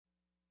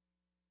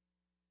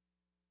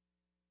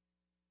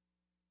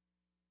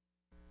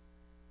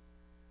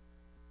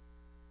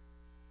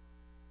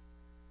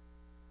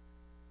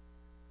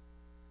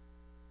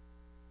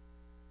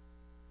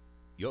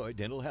Your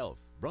dental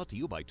health, brought to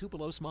you by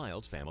Tupelo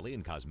Smiles Family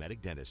and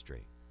Cosmetic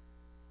Dentistry.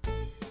 Do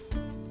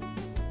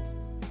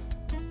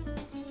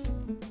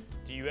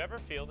you ever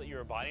feel that you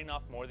are biting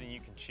off more than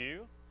you can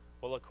chew?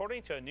 Well,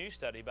 according to a new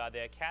study by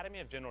the Academy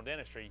of General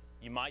Dentistry,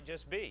 you might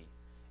just be.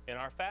 In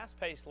our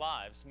fast-paced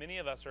lives, many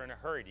of us are in a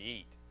hurry to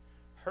eat.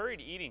 Hurried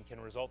eating can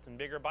result in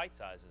bigger bite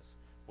sizes.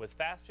 With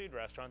fast food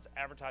restaurants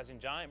advertising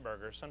giant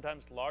burgers,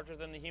 sometimes larger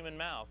than the human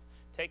mouth,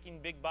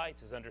 taking big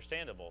bites is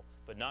understandable,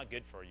 but not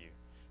good for you.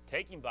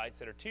 Taking bites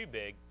that are too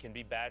big can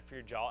be bad for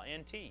your jaw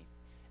and teeth.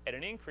 At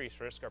an increased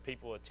risk are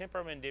people with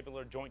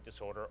temporomandibular joint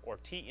disorder, or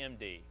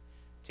TMD.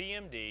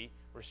 TMD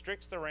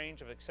restricts the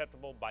range of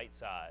acceptable bite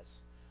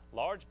size.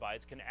 Large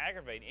bites can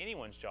aggravate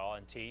anyone's jaw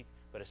and teeth,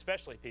 but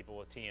especially people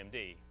with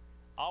TMD.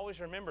 Always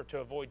remember to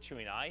avoid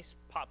chewing ice,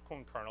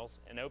 popcorn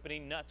kernels, and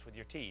opening nuts with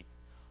your teeth.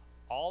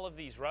 All of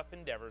these rough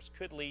endeavors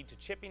could lead to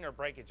chipping or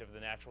breakage of the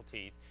natural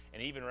teeth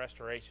and even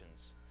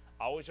restorations.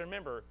 Always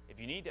remember, if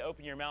you need to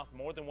open your mouth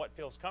more than what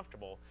feels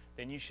comfortable,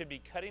 then you should be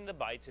cutting the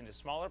bites into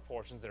smaller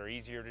portions that are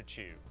easier to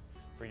chew.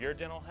 For your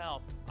dental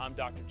health, I'm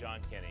Dr. John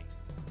Kenney.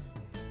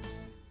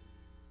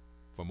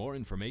 For more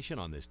information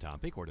on this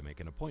topic or to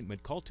make an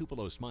appointment, call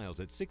Tupelo Smiles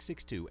at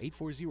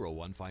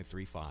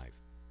 662-840-1535.